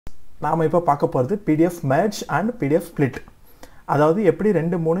நாம் இப்போ பார்க்க போகிறது PDF merge and PDF split. அதாவது எப்படி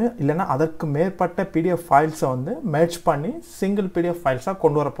 2-3 இல்லைன்னா அதற்கு மேற்பட்ட PDF ஃபைல்ஸை வந்து merge பண்ணி சிங்கிள் PDF ஃபைல்ஸாக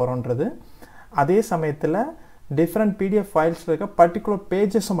கொண்டு வர போகிறோன்றது. அதே சமயத்தில் டிஃப்ரெண்ட் PDF ஃபைல்ஸ் இருக்க பர்டிகுலர்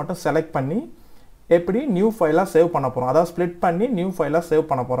பேஜஸை மட்டும் செலக்ட் பண்ணி எப்படி நியூ ஃபைலாக சேவ் பண்ண போகிறோம், அதாவது ஸ்ப்ளிட் பண்ணி நியூ ஃபைலாக சேவ்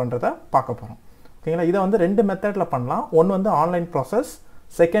பண்ண போகிறோன்றதை பார்க்க போகிறோம். ஓகேங்களா? இதை வந்து 2 மெத்தடில் பண்ணலாம். ஒன்று வந்து ஆன்லைன் ப்ராசஸ்,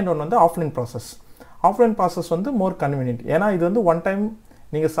 செகண்ட் ஒன்று வந்து ஆஃப்லைன் ப்ராசஸ். ஆஃப்லைன் ப்ராசஸ் வந்து மோர் கன்வீனியன்ட். ஏன்னா இது வந்து ஒன் டைம்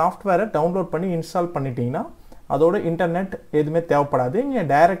நீங்கள் சாஃப்ட்வேரை டவுன்லோட் பண்ணி இன்ஸ்டால் பண்ணிட்டீங்கன்னா அதோட இன்டர்நெட் எதுவுமே தேவைப்படாது. நீங்கள்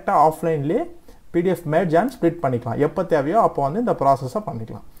டைரெக்டாக ஆஃப்லைன்லேயே PDF merge and split பண்ணிக்கலாம். எப்போ தேவையோ அப்போ வந்து இந்த ப்ராசஸை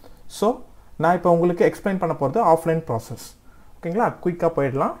பண்ணிக்கலாம். ஸோ நான் இப்போ உங்களுக்கு எக்ஸ்பிளைன் பண்ண போகிறது ஆஃப்லைன் ப்ராசஸ். ஓகேங்களா? குயிக்காக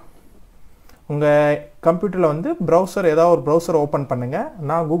போயிடலாம். உங்கள் கம்ப்யூட்டரில் வந்து ப்ரௌசர் ஏதாவது ஒரு ப்ரௌசர் ஓப்பன் பண்ணுங்கள்.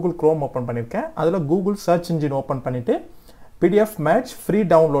 நான் கூகுள் க்ரோம் ஓப்பன் பண்ணியிருக்கேன். அதில் கூகுள் சர்ச் இன்ஜின் ஓப்பன் பண்ணிவிட்டு PDF merge ஃப்ரீ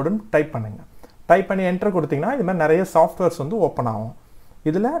டவுன்லோடுன்னு டைப் பண்ணுங்கள். டைப் பண்ணி என்டர் கொடுத்தீங்கன்னா இது மாதிரி நிறைய சாஃப்ட்வேர்ஸ் வந்து ஓப்பன் ஆகும்.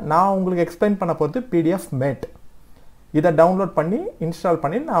 இதில் நான் உங்களுக்கு எக்ஸ்பிளைன் பண்ண போகிறது PDF mate. இதை டவுன்லோட் பண்ணி இன்ஸ்டால்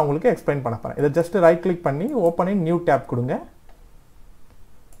பண்ணி நான் உங்களுக்கு எக்ஸ்பிளைன் பண்ண போகிறேன். இதை ஜஸ்ட் ரைட் கிளிக் பண்ணி ஓப்பன் இன் நியூ டேப் கொடுங்க.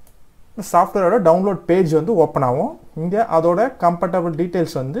 சாஃப்ட்வேரோட டவுன்லோட் பேஜ் வந்து ஓப்பன் ஆகும். இங்கே அதோட கம்பேட்டபிள்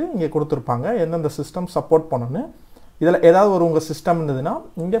டீட்டெயில்ஸ் வந்து இங்கே கொடுத்துருப்பாங்க, எந்தெந்த சிஸ்டம் சப்போர்ட் பண்ணணும்னு. இதில் ஏதாவது ஒரு உங்கள் சிஸ்டம் இருந்ததுன்னா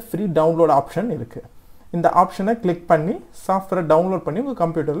இங்கே ஃப்ரீ டவுன்லோட் ஆப்ஷன் இருக்குது. இந்த ஆப்ஷனை கிளிக் பண்ணி சாஃப்ட்வேரை டவுன்லோட் பண்ணி உங்கள்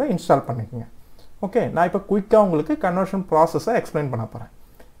கம்ப்யூட்டரில் இன்ஸ்டால் பண்ணிக்கோங்க. ஓகே, நான் இப்போ குயிக்காக உங்களுக்கு கன்வர்ஷன் ப்ராசஸை எக்ஸ்பிளைன் பண்ண போகிறேன்.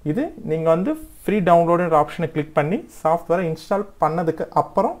 இது நீங்கள் வந்து ஃப்ரீ டவுன்லோடுன்ற ஆப்ஷனை கிளிக் பண்ணி சாஃப்ட்வேரை இன்ஸ்டால் பண்ணதுக்கு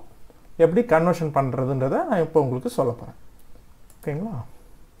அப்புறம் எப்படி கன்வர்ஷன் பண்ணுறதுன்றதை நான் இப்போ உங்களுக்கு சொல்ல போகிறேன். ஓகேங்களா?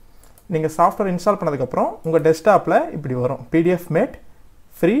 நீங்கள் சாஃப்ட்வேர் இன்ஸ்டால் பண்ணதுக்கப்புறம் உங்கள் டெஸ்க்டாப்பில் இப்படி வரும் PDF mate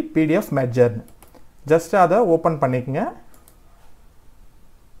free PDF mergerன்னு. Just அதை ஓப்பன் பண்ணிக்கங்க.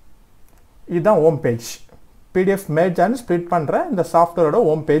 இதுதான் home page. PDF merge and split பண்ணுற இந்த சாஃப்ட்வேரோட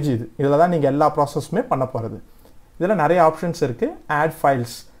ஹோம் பேஜ் இது. இதில் தான் நீங்கள் எல்லா ப்ராசஸுமே பண்ண போகிறது. இதில் நிறைய ஆப்ஷன்ஸ் இருக்குது. ஆட்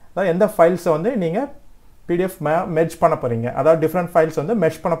ஃபைல்ஸ், அதாவது எந்த ஃபைல்ஸை வந்து நீங்கள் PDF merge பண்ண போகிறீங்க, அதாவது டிஃப்ரெண்ட் ஃபைல்ஸ் வந்து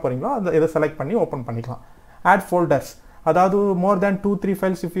merge பண்ண போகிறீங்களோ அதை இதை செலக்ட் பண்ணி ஓப்பன் பண்ணிக்கலாம். ஆட் ஃபோல்டர்ஸ், அதாவது மோர் தேன் 2-3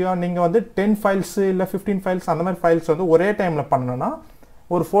 ஃபைல்ஸ் இஃப் யூ நீங்கள் வந்து 10 ஃபைல்ஸ் இல்லை 15 ஃபைல்ஸ் அந்த மாதிரி ஃபைல்ஸ் வந்து ஒரே டைமில் பண்ணணும்னா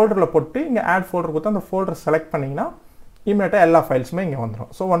ஒரு ஃபோல்டரில் போட்டு இங்கே ஆட் ஃபோல்டர் கொடுத்து அந்த ஃபோல்டர் செலக்ட் பண்ணிங்கன்னா இமீடியட்டாக எல்லா ஃபைல்ஸுமே இங்கே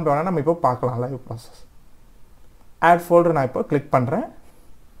வந்துடும். ஸோ ஒன் பை ஒன்னாக நம்ம இப்போ பார்க்கலாம் லைவ் ப்ராசஸ். ஆட் ஃபோல்டர் நான் இப்போ கிளிக் பண்ணுறேன்.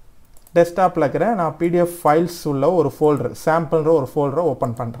 டெஸ்க்டாப்பில் இருக்கிற நான் PDF ஃபைல்ஸ் உள்ள ஒரு ஃபோல்டர், சாம்பிள்ன்ற ஒரு ஃபோல்டரை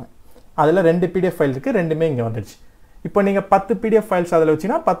ஓப்பன் பண்ணுறேன். அதில் 2 PDF ஃபைல் இருக்குது, ரெண்டுமே இங்கே வந்துடுச்சு. இப்போ நீங்கள் 10 PDF ஃபைல்ஸ் அதில்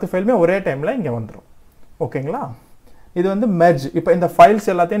வச்சிங்கன்னா 10 ஃபைலுமே ஒரே டைமில் இங்கே வந்துடும். ஓகேங்களா? இது வந்து மெர்ஜ். இப்போ இந்த ஃபைல்ஸ்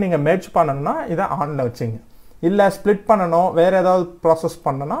எல்லாத்தையும் நீங்கள் மெர்ஜ் பண்ணணும்னா இதை ஆனில் வச்சுங்க. இல்லை ஸ்ப்ளிட் பண்ணணும், வேறு ஏதாவது ப்ராசஸ்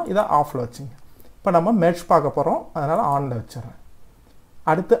பண்ணணும்னா இதை ஆஃபில் வச்சுங்க. இப்போ நம்ம மெர்ஜ் பார்க்க போகிறோம், அதனால் ஆனில் வச்சிடறேன்.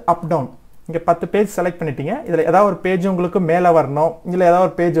 அடுத்து அப் டவுன், இங்கே 10 பேஜ் செலக்ட் பண்ணிட்டீங்க. இதில் ஏதாவது ஒரு பேஜ் உங்களுக்கு மேலே வரணும், இல்லை ஏதாவது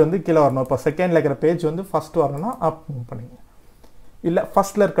ஒரு பேஜ் வந்து கீழே வரணும். இப்போ செகண்டில் இருக்கிற பேஜ் வந்து ஃபஸ்ட் வரணும்னா அப் மூவ் பண்ணிங்க. இல்லை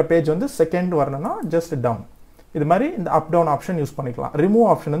ஃபஸ்ட்டில் இருக்க பேஜ் வந்து செகண்ட் வரணும்னா ஜஸ்ட் டவுன். இது மாதிரி இந்த அப் டவுன் ஆப்ஷன் யூஸ் பண்ணிக்கலாம். ரிமூவ்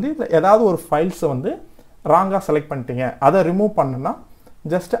ஆப்ஷன் வந்து இதில் ஏதாவது ஒரு ஃபைல்ஸை வந்து ராங்காக செலக்ட் பண்ணிட்டீங்க, அதை ரிமூவ் பண்ணுன்னா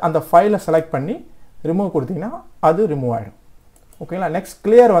ஜஸ்ட் அந்த ஃபைலை செலக்ட் பண்ணி ரிமூவ் கொடுத்தீங்கன்னா அது ரிமூவ் ஆகிடும். ஓகேங்களா? நெக்ஸ்ட்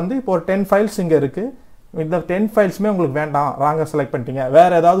கிளியர் வந்து இப்போ ஒரு 10 ஃபைல்ஸ் இங்கே இருக்குது. இந்த 10 ஃபைல்ஸுமே உங்களுக்கு வேண்டாம், ராங்காக செலக்ட் பண்ணிட்டீங்க,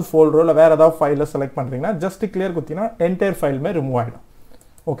 வேறு ஏதாவது ஃபோல்டரோ இல்லை வேறு ஏதாவது ஃபைலை செலக்ட் பண்ணுறீங்கன்னா ஜஸ்ட் கிளியர் கொடுத்தீங்கன்னா என்டையர் ஃபைலுமே ரிமூவ் ஆகிடும்.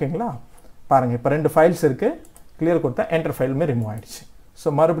 ஓகேங்களா? பாருங்கள், இப்போ 2 ஃபைல்ஸ் இருக்குது, கிளியர் கொடுத்தா என்டையர் ஃபைலுமே ரிமூவ் ஆகிடுச்சு.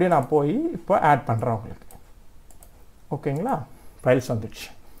 ஸோ மறுபடியும் நான் போய் இப்போ ஆட் பண்ணுறேன் உங்களுக்கு. ஓகேங்களா? ஃபைல்ஸ் வந்துடுச்சு.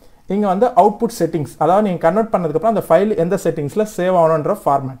 இங்கே வந்து அவுட்புட் செட்டிங்ஸ், அதாவது நீங்கள் கன்வெர்ட் பண்ணதுக்கப்புறம் அந்த ஃபைல் எந்த செட்டிங்ஸில் சேவ் ஆகணுன்ற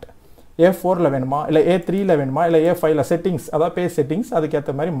ஃபார்மேட், A4ல் வேணுமா இல்லை A3ல் வேணுமா இல்லை A5ல் செட்டிங்ஸ், அதாவது பேஜ் செட்டிங்ஸ்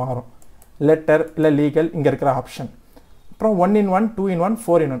அதுக்கேற்ற மாதிரி மாறும். லெட்டர் இல்லை லீகல் இங்கே இருக்கிற ஆப்ஷன். அப்புறம் 1-in-1, 2-in-1,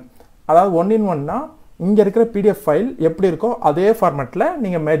 4-in-1, அதாவது 1-in-1னா இங்கே இருக்கிற PDF ஃபைல் எப்படி இருக்கோ அதே ஃபார்மேட்டில்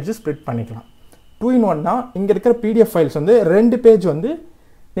நீங்கள் மெர்ஜ் ஸ்ப்ளிட் பண்ணிக்கலாம். 2-in-1னா இங்கே இருக்கிற PDF ஃபைல்ஸ் வந்து 2 பேஜ் வந்து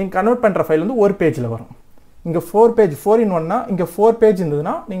நீங்கள் கன்வெர்ட் பண்ணுற ஃபைல் வந்து ஒரு பேஜில் வரும். இங்கே 4 பேஜ், 4-in-1னா இங்கே 4 பேஜ்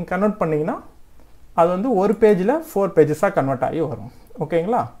இருந்ததுன்னா நீங்கள் கன்வெர்ட் பண்ணிங்கன்னா அது வந்து ஒரு பேஜில் 4 பேஜஸாக கன்வெர்ட் ஆகி வரும்.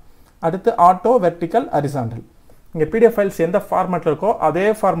 ஓகேங்களா? அடுத்து ஆட்டோ, வெர்டிக்கல், ஹரிசாண்டல். இங்கே PDF ஃபைல்ஸ் எந்த ஃபார்மேட்டில் இருக்கோ அதே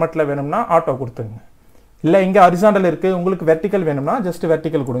ஃபார்மேட்டில் வேணும்னா ஆட்டோ கொடுத்துங்க. இல்லை இங்கே ஹரிசாண்டல் இருக்குது, உங்களுக்கு வெர்டிக்கல் வேணும்னா ஜஸ்ட்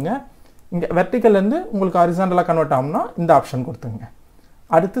வெர்டிக்கல் கொடுங்க. இங்கே வெர்டிக்கல்லேருந்து உங்களுக்கு ஹரிசாண்டலாக கன்வெர்ட் ஆகும்னா இந்த ஆப்ஷன் கொடுத்துங்க.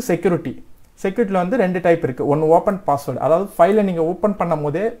 அடுத்து செக்யூரிட்டி. செக்யூரிட்டியில் வந்து 2 டைப் இருக்குது. ஒன்று ஓப்பன் பாஸ்வேர்டு, அதாவது ஃபைலை நீங்கள் ஓப்பன் பண்ணும்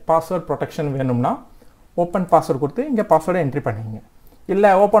போதே பாஸ்வேர்ட் ப்ரொடெக்ஷன் வேணும்னா ஓப்பன் பாஸ்வேர்டு கொடுத்து இங்கே பாஸ்வேர்டை என்ட்ரி பண்ணிங்க. இல்லை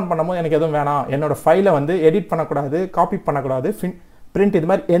ஓப்பன் பண்ணும்போது எனக்கு எதுவும் வேணாம், என்னோடய ஃபைலை வந்து எடிட் பண்ணக்கூடாது, காப்பி பண்ணக்கூடாது, பிரிண்ட் இது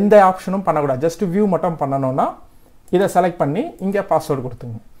மாதிரி எந்த ஆப்ஷனும் பண்ணக்கூடாது, ஜஸ்ட் வியூ மட்டும் பண்ணணும்னா இதை செலக்ட் பண்ணி இங்கே பாஸ்வேர்டு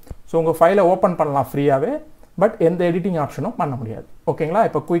கொடுத்துங்க. ஸோ உங்கள் ஃபைலை ஓப்பன் பண்ணலாம் ஃப்ரீயாகவே, பட் எந்த எடிட்டிங் ஆப்ஷனும் பண்ண முடியாது. ஓகேங்களா?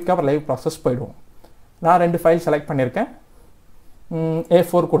 இப்போ குயிக்காக லைவ் ப்ராசஸ் போயிடுவோம். நான் 2 ஃபைல் செலக்ட் பண்ணியிருக்கேன்.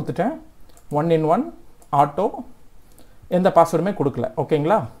 A4 கொடுத்துட்டேன். 1-in-1 ஆட்டோ, எந்த பாஸ்வேர்டுமே கொடுக்கல.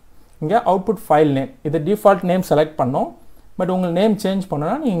 ஓகேங்களா? இங்கே அவுட்புட் ஃபைல் நேம் இது டிஃபால்ட் நேம் செலக்ட் பண்ணோம். பட் உங்களுக்கு நேம் சேஞ்ச்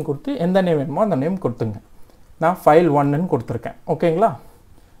பண்ணணும்னா நீங்கள் கொடுத்து எந்த நேம் வேணுமோ அந்த நேம் கொடுத்துங்க. நான் ஃபைல் 1ன்னு கொடுத்துருக்கேன். ஓகேங்களா?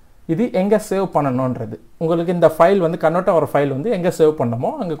 இது எங்கே சேவ் பண்ணணுன்றது உங்களுக்கு இந்த ஃபைல் வந்து கன்வெர்ட் ஆகிற ஃபைல் வந்து எங்கே சேவ் பண்ணணுமோ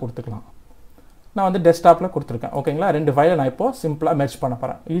அங்கே கொடுத்துக்கலாம். நான் வந்து டெஸ்க்டாப்பில் கொடுத்துருக்கேன். ஓகேங்களா? 2 ஃபைலை நான் இப்போது சிம்பிளாக மெர்ஜ் பண்ண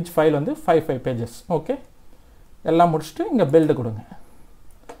போகிறேன். ஈச் ஃபைல் வந்து 5 பேஜஸ். ஓகே, எல்லாம் முடிச்சுட்டு இங்கே பில்டு கொடுங்க.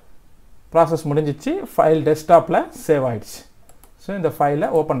 ப்ராசஸ் முடிஞ்சிச்சு. ஃபைல் டெஸ்க்டாப்பில் சேவ் ஆகிடுச்சு. ஸோ இந்த ஃபைலை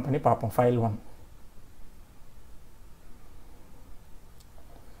ஓப்பன் பண்ணி பார்ப்போம். ஃபைல்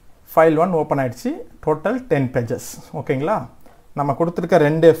 1 ஓப்பன் ஆகிடுச்சு. Total 10 pages. ஓகேங்களா? நம்ம கொடுத்துருக்க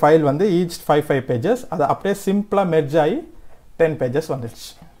 2 ஃபைல் வந்து ஈச் 5 பேஜஸ். அது அப்படியே சிம்பிளாக மெர்ஜ் ஆகி 10 பேஜஸ் வந்துடுச்சு.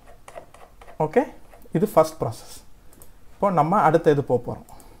 ஓகே, இது ஃபஸ்ட் ப்ராசஸ். இப்போ நம்ம அடுத்த இது போகிறோம்.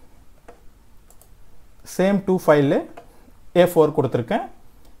 சேம் 2 ஃபைலு A4 கொடுத்துருக்கேன்.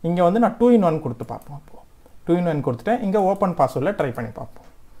 இங்கே வந்து நான் 2-in-1 கொடுத்து பார்ப்போம். அப்போது 2-in-1 கொடுத்துட்டேன். இங்கே ஓப்பன் பாஸ்வேர்டில் ட்ரை பண்ணி பார்ப்போம்.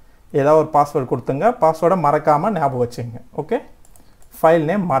 ஏதாவது ஒரு பாஸ்வேர்டு கொடுத்துங்க. பாஸ்வேர்டை மறக்காமல் ஞாபகம் வச்சுங்க. Okay, file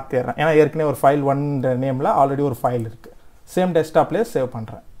name மாற்றிடுறேன். ஏன்னா ஏற்கனவே ஒரு ஃபைல் 1 நேமில் ஆல்ரெடி ஒரு ஃபைல் இருக்குது. சேம் டெஸ்க்டாப்லேயே சேவ்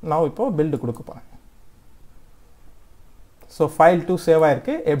பண்ணுறேன். நான் இப்போது பில்டு கொடுக்க போகிறேன். ஸோ ஃபைல் 2 சேவ்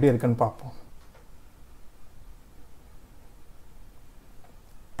ஆகிருக்கு. எப்படி இருக்குன்னு பார்ப்போம்.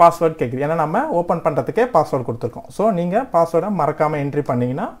 பாஸ்வேர்டு கேட்குது. ஏன்னா நம்ம ஓப்பன் பண்ணுறதுக்கே பாஸ்வேர்டு கொடுத்துருக்கோம். ஸோ நீங்கள் பாஸ்வேர்டை மறக்காமல் என்ட்ரி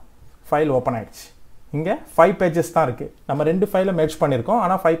பண்ணிங்கன்னா ஃபைல் ஓப்பன் ஆகிடுச்சு. இங்கே 5 பேஜஸ் தான் இருக்குது. நம்ம 2 ஃபைலை மெர்ஜ் பண்ணியிருக்கோம்.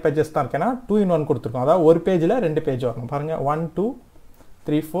 ஆனால் 5 பேஜஸ் தான் இருக்குது. ஏன்னா 2-in-1 கொடுத்துருக்கோம். அதாவது ஒரு பேஜில் 2 பேஜ் வரணும். பாருங்கள், 1 2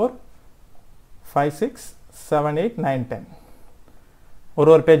 3 4 5 6 7 8 9 10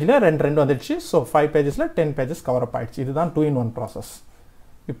 ஒரு பேஜில் 2 வந்துடுச்சு. ஸோ 5 பேஜஸில் 10 பேஜஸ் கவர் அப் ஆகிடுச்சு. இதுதான் 2-in-1 ப்ராசஸ்.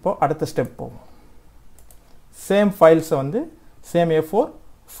 இப்போது அடுத்த ஸ்டெப் போவோம். சேம் ஃபைல்ஸை வந்து சேம் A4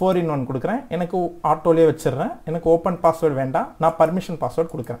 4-in-1 கொடுக்குறேன். எனக்கு ஆட்டோலேயே வச்சிடுறேன். எனக்கு ஓப்பன் பாஸ்வேர்டு வேண்டாம். நான் பர்மிஷன்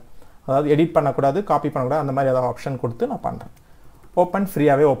பாஸ்வேர்டு கொடுக்குறேன். அதாவது எடிட் பண்ணக்கூடாது, காப்பி பண்ணக்கூடாது, அந்த மாதிரி ஏதாவது ஆப்ஷன் கொடுத்து நான் பண்ணுறேன். ஓப்பன்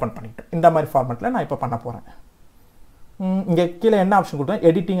ஃப்ரீயாகவே ஓப்பன் பண்ணிட்டேன். இந்த மாதிரி ஃபார்மெட்டில் நான் இப்போ பண்ண போகிறேன். இங்கே கீழே என்ன ஆப்ஷன் கொடுத்தேன்?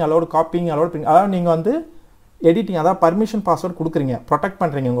 Editing allowed, copying allowed. அதாவது நீங்கள் வந்து எடிட்டிங், அதாவது பர்மிஷன் பாஸ்வேர்டு கொடுக்குறீங்க, ப்ரொடெக்ட்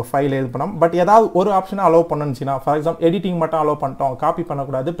பண்ணுறீங்க உங்கள் ஃபைல் இது பண்ணாமல். பட் ஏதாவது ஒரு ஆப்ஷனை அலோவ் பண்ணுச்சுன்னா, ஃபார் எக்ஸாம்பிள் எடிட்டிங் மட்டும் அலோவ் பண்ணிட்டோம், காப்பி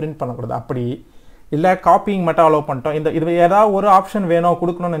பண்ணக்கூடாது, பிரிண்ட் பண்ணக்கூடாது, அப்படி இல்லை காப்பிங் மட்டும் அலோவ் பண்ணிட்டோம், இது ஏதாவது ஒரு ஆப்ஷன் வேணும்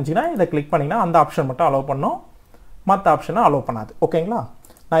கொடுக்கணும்னு நினச்சிங்கன்னா இதை கிளிக் பண்ணிங்கன்னா அந்த ஆப்ஷன் மட்டும் அலோவ் பண்ணோம், மற்ற ஆப்ஷனை அலோவ் பண்ணாது. ஓகேங்களா?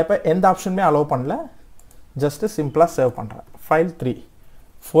 நான் இப்போ எந்த ஆப்ஷனுமே அலோவ் பண்ணல. ஜஸ்ட்டு சிம்பிளாக சேவ் பண்ணுறேன். ஃபைல் 3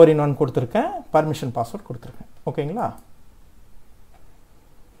 4-in-1 கொடுத்துருக்கேன். பர்மிஷன் பாஸ்வேர்ட் கொடுத்துருக்கேன். ஓகேங்களா?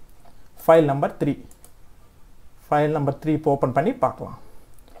 ஃபைல் நம்பர் 3 இப்போ ஓப்பன் பண்ணி பார்க்கலாம்.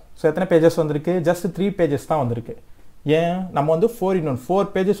 ஸோ எத்தனை பேஜஸ் வந்திருக்கு? ஜஸ்ட் 3 பேஜஸ் தான் வந்திருக்கு. ஏன்? நம்ம வந்து 4-in-1 4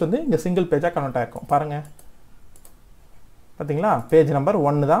 பேஜஸ் வந்து இங்கே சிங்கிள் பேஜாக கன்வெர்ட் ஆகிருக்கும். பாருங்கள், பார்த்தீங்களா? பேஜ் நம்பர்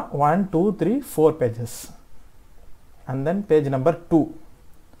 1 தான். 1 2 3 4 pages. And then page number 2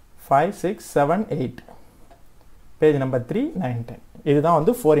 5 6 7 8 page number 3 9 10. இதுதான்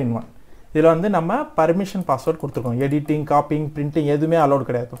வந்து 4-in-1. இதில் வந்து நம்ம பர்மிஷன் பாஸ்வேர்ட் கொடுத்துருக்கோம். எடிட்டிங், காப்பிங், பிரிண்டிங் எதுவுமே அலோடு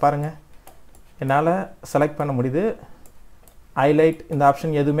கிடையாது. இப்போ பாருங்கள், என்னால் செலக்ட் பண்ண முடியுது. ஹைலைட் இந்த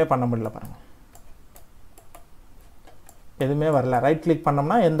ஆப்ஷன் எதுவுமே பண்ண முடியல. பாருங்கள், எதுவுமே வரல. ரைட் கிளிக்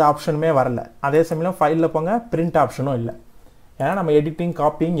பண்ணோம்னா எந்த ஆப்ஷனுமே வரல. அதே சமயம் ஃபைலில் போங்க, பிரிண்ட் ஆப்ஷனும் இல்லை. ஏன்னா நம்ம எடிட்டிங்,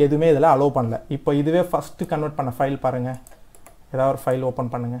 காப்பிங் எதுவுமே இதில் அலோவ் பண்ணல. இப்போ இதுவே ஃபஸ்ட்டு கன்வெர்ட் பண்ண ஃபைல் பாருங்கள். ஏதாவது ஒரு ஃபைல்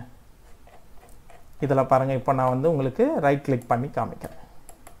ஓப்பன் பண்ணுங்கள். இதில் பாருங்கள், இப்போ நான் வந்து உங்களுக்கு ரைட் கிளிக் பண்ணி காமிக்கிறேன்.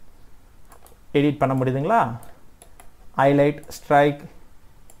 எடிட் பண்ண முடியுதுங்களா? ஹைலைட், ஸ்ட்ரைக்,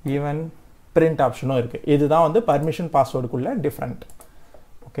 ஈவன் பிரிண்ட் ஆப்ஷனும் இருக்குது. இதுதான் வந்து பர்மிஷன் பாஸ்வேர்டுக்குள்ளே டிஃப்ரெண்ட்.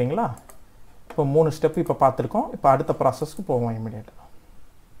 ஓகேங்களா? இப்போ 3 ஸ்டெப் இப்போ பார்த்துருக்கோம். இப்போ அடுத்த ப்ராசஸ்க்கு போவோம் இமீடியட்டாக.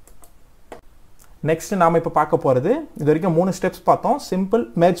 நெக்ஸ்ட் நாம் இப்போ பார்க்க போகிறது, இது வரைக்கும் 3 ஸ்டெப்ஸ் பார்த்தோம். சிம்பிள்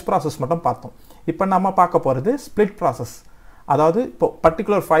மெர்ஜ் ப்ராசஸ் மட்டும் பார்த்தோம். இப்போ நம்ம பார்க்க போகிறது ஸ்ப்ளிட் ப்ராசஸ். அதாவது இப்போ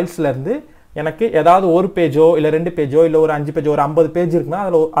பர்டிகுலர் ஃபைல்ஸ்லேருந்து எனக்கு ஏதாவது ஒரு பேஜோ இல்லை 2 பேஜோ இல்லை ஒரு 5 பேஜோ ஒரு 50 பேஜ் இருக்குன்னா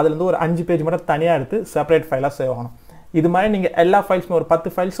அதுலேருந்து ஒரு 5 பேஜ் மட்டும் தனியாக எடுத்து செப்பரேட் ஃபைலாக சேவ் ஆகணும். இது மாதிரி நீங்கள் எல்லா ஃபைல்ஸுமே ஒரு 10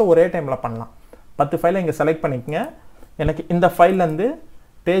 ஃபைல்ஸும் ஒரே டைமில் பண்ணலாம். 10 ஃபைலை இங்கே செலக்ட் பண்ணிக்கங்க. எனக்கு இந்த ஃபைல்லேருந்து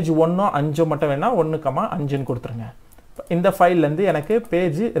பேஜ் 1 5 மட்டும் வேணால் 1,5ன்னு கொடுத்துருங்க. இந்த ஃபைல்லேருந்து எனக்கு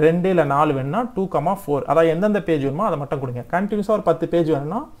பேஜ் 2 இல்லை 4 வேணும்னா 2,4, அதாவது எந்தெந்த பேஜ் வேணுமோ அதை மட்டும் கொடுங்க. கண்டினியூஸாக ஒரு 10 பேஜ்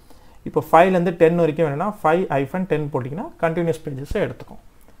வேணும்னா இப்போ 5லேருந்து 10 வரைக்கும் வேணும்னா 5-10 போட்டிங்கன்னா கண்டினியூஸ் பேஜஸை எடுத்துக்கும்.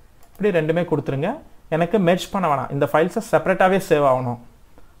 இப்படி ரெண்டுமே கொடுத்துருங்க. எனக்கு மெர்ஜ் பண்ண வேணாம், இந்த ஃபைல்ஸை செப்பரேட்டாகவே சேவ் ஆகணும்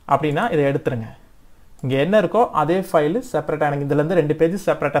அப்படின்னா இதை எடுத்துருங்க. இங்கே என்ன இருக்கோ அதே ஃபைலு செப்பரேட்டாக, எனக்கு இதுலேருந்து 2 பேஜ்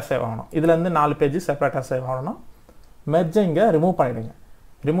செப்பரேட்டாக சேவ் ஆகணும், இதுலேருந்து 4 பேஜ் செப்பரேட்டாக சேவ் ஆகணும். மெர்ஜை இங்கே ரிமூவ் பண்ணிவிடுங்க.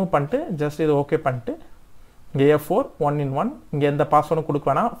 ரிமூவ் பண்ணிட்டு ஜஸ்ட் இது ஓகே பண்ணிட்டு இங்கே A4 1-in-1 இங்கே எந்த பாஸ்வேர்டும் கொடுக்க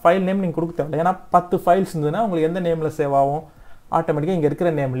வேணாம். ஃபைல் நேம் நீங்கள் கொடுக்க தேவையில்லை. ஏன்னா 10 ஃபைல்ஸ் இருந்ததுன்னா உங்களுக்கு எந்த நேமில் சேவ் ஆகும்? ஆட்டோமேட்டிக்காக இங்கே இருக்கிற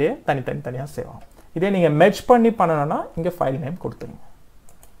நேம்லேயே தனித்தனியாக சேவ் ஆகும். இதே நீங்கள் மெர்ஜ் பண்ணி பண்ணணும்னா இங்கே ஃபைல் நேம் கொடுத்துருங்க.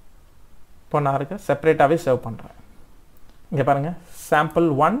 இப்போ நான் இருக்க செப்பரேட்டாகவே சேவ் பண்ணுறேன். இங்கே பாருங்கள்,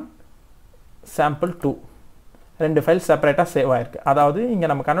 sample1 sample 2 ரெண்டு ஃபைல் செப்பரேட்டாக சேவ் ஆயிருக்கு. அதாவது இங்கே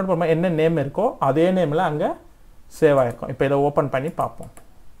நம்ம கன்வெர்ட் பண்ணும்போது என்ன நேம் இருக்கோ அதே நேமில் அங்கே சேவ் ஆகிருக்கும். இப்போ இதை ஓப்பன் பண்ணி பார்ப்போம்.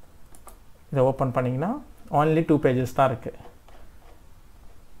 இதை ஓப்பன் பண்ணிங்கன்னா only 2 pages தான் இருக்குது.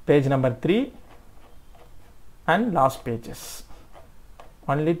 Page number 3 and last pages.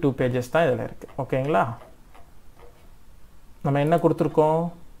 only 2 pages தான் இதில் இருக்குது. ஓகேங்களா? நம்ம என்ன கொடுத்துருக்கோம்?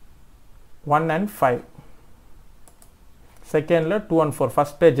 1 and 5. செகண்டில் 2 and 4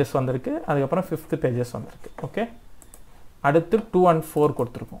 ஃபஸ்ட் பேஜஸ் வந்திருக்கு. அதுக்கப்புறம் 5th பேஜஸ் வந்திருக்கு. ஓகே, அடுத்து 2 and 4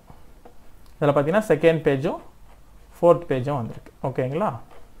 கொடுத்துருக்கோம். இதில் பார்த்தீங்கன்னா செகண்ட் பேஜும் 4th பேஜும் வந்திருக்கு. ஓகேங்களா?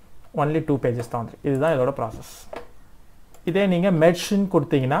 only 2 pages தான் வந்திருக்கு. இதுதான் இதோட ப்ராசஸ். இதே நீங்கள் மெர்ஜ்னு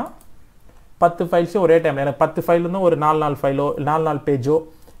கொடுத்தீங்கன்னா 10 ஃபைல்ஸும் ஒரே டைமில், எனக்கு 10 ஃபைல் இருந்தும் ஒரு 4 ஃபைலோ 4 பேஜோ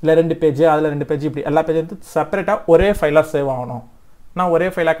இல்லை 2 பேஜ் அதில் 2 பேஜ் இப்படி எல்லா பேஜும் வந்து செப்பரேட்டாக ஒரே ஃபைலாக சேவ் ஆகணும். நான் ஒரே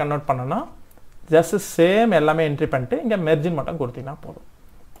ஃபைலாக கன்வெர்ட் பண்ணேன்னா ஜஸ்ட் சேம் எல்லாமே என்ட்ரி பண்ணிட்டு இங்கே மெர்ஜின் மட்டும் கொடுத்தீங்கன்னா போதும்.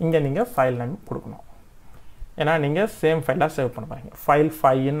 இங்கே நீங்கள் ஃபைல் நேம் கொடுக்கணும். ஏன்னா நீங்கள் சேம் ஃபைலாக சேவ் பண்ண போகிறீங்க. ஃபைல்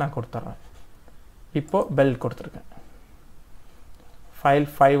 5ன்னு நான் கொடுத்துட்றேன். இப்போது பெல் கொடுத்துருக்கேன். ஃபைல்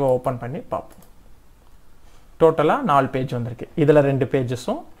 5 ஓப்பன் பண்ணி பார்ப்போம். டோட்டலாக 4 பேஜ் வந்திருக்கு. இதில் 2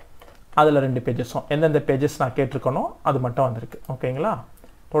 பேஜஸும் அதில் 2 பேஜஸும் எந்தெந்த பேஜஸ் நான் கேட்டிருக்கனோ அது மட்டும் வந்திருக்கு. ஓகேங்களா?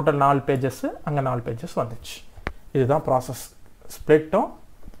 டோட்டல் 4 பேஜஸ், அங்கே 4 பேஜஸ் வந்துச்சு. இதுதான் ப்ராசஸ். ஸ்ப்ளிட்டும்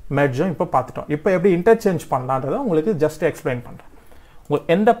மெர்ஜும் இப்போ பார்த்துட்டோம். இப்போ எப்படி இன்டர்சேஞ்ச் பண்ணலான்றதை உங்களுக்கு ஜஸ்ட் எக்ஸ்பிளைன் பண்ணுறேன்.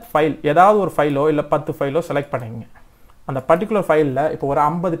 உங்களுக்கு எந்த ஃபைல், ஏதாவது ஒரு ஃபைலோ இல்லை 10 ஃபைலோ செலக்ட் பண்ணிங்க. அந்த பர்டிகுலர் ஃபைலில் இப்போ ஒரு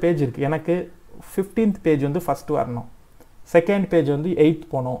 50 பேஜ் இருக்குது. எனக்கு 15th பேஜ் வந்து ஃபஸ்ட்டு வரணும், செகண்ட் பேஜ் வந்து 8th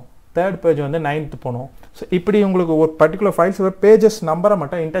போகணும், தேர்ட் பேஜ் வந்து 9th போகணும். ஸோ இப்படி உங்களுக்கு ஒரு பர்டிகுலர் ஃபைல்ஸ் பேஜஸ் நம்பரை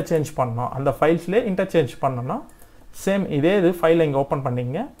மட்டும் இன்டர்சேஞ்ச் பண்ணணும். அந்த ஃபைல்ஸ்லேயே இன்டர்சேஞ்ச் பண்ணோன்னா சேம் இதே இது ஃபைலை இங்கே ஓப்பன்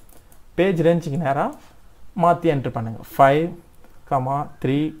பண்ணிங்க, பேஜ் ரேஞ்சுக்கு நேராக மாற்றி என்ட்ரு பண்ணுங்கள். 5,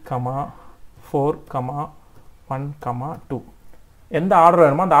 3, 4, 1, 2 எந்த ஆர்டர்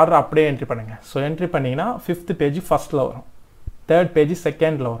வேணுமோ அந்த ஆர்டர் அப்படியே என்ட்ரி பண்ணுங்கள். ஸோ என்ட்ரி பண்ணிங்கன்னா 5th பேஜ் ஃபஸ்ட்டில் வரும், தேர்ட் பேஜ்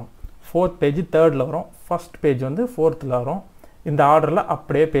செகண்டில் வரும், 4th பேஜ் தேர்டில் வரும், ஃபஸ்ட் பேஜ் வந்து 4th வரும். இந்த ஆர்டரில்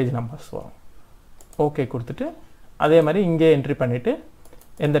அப்படியே பேஜ் நம்பர்ஸ் வரும். ஓகே கொடுத்துட்டு அதே மாதிரி இங்கே என்ட்ரி பண்ணிவிட்டு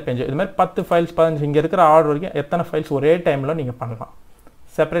எந்த பேஜோ இது மாதிரி 10 ஃபைல்ஸ் 15 இங்கே இருக்கிற ஆர்டர் வரைக்கும் எத்தனை ஃபைல்ஸ் ஒரே டைமில் நீங்கள் பண்ணலாம்.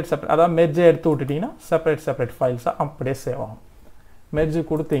 செப்பரேட் அதாவது மெர்ஜை எடுத்து விட்டுட்டிங்கன்னா செப்பரேட் ஃபைல்ஸாக அப்படியே சேவ் ஆகும். மெர்ஜ்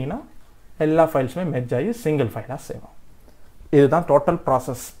கொடுத்தீங்கன்னா எல்லா ஃபைல்ஸுமே மெர்ஜ் ஆகி சிங்கிள் ஃபைலாக சேவ் ஆகும். இதுதான் total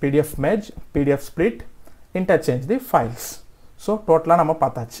process. PDF merge, PDF split, interchange தி ஃபைல்ஸ். ஸோ டோட்டலாக நம்ம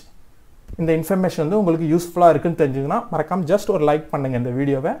பார்த்தாச்சு. இந்த இன்ஃபர்மேஷன் வந்து உங்களுக்கு யூஸ்ஃபுல்லாக இருக்குன்னு தெரிஞ்சுங்கன்னா மறக்காமல் ஜஸ்ட் ஒரு லைக் பண்ணுங்கள் இந்த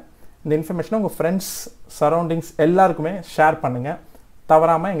வீடியோவை. இந்த இன்ஃபர்மேஷனை உங்கள் ஃப்ரெண்ட்ஸ், சரௌண்டிங்ஸ் எல்லாருக்குமே ஷேர் பண்ணுங்கள்.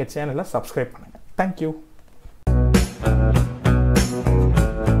 தவறாமல் எங்கள் சேனலை சப்ஸ்கிரைப் பண்ணுங்கள். தேங்க்யூ.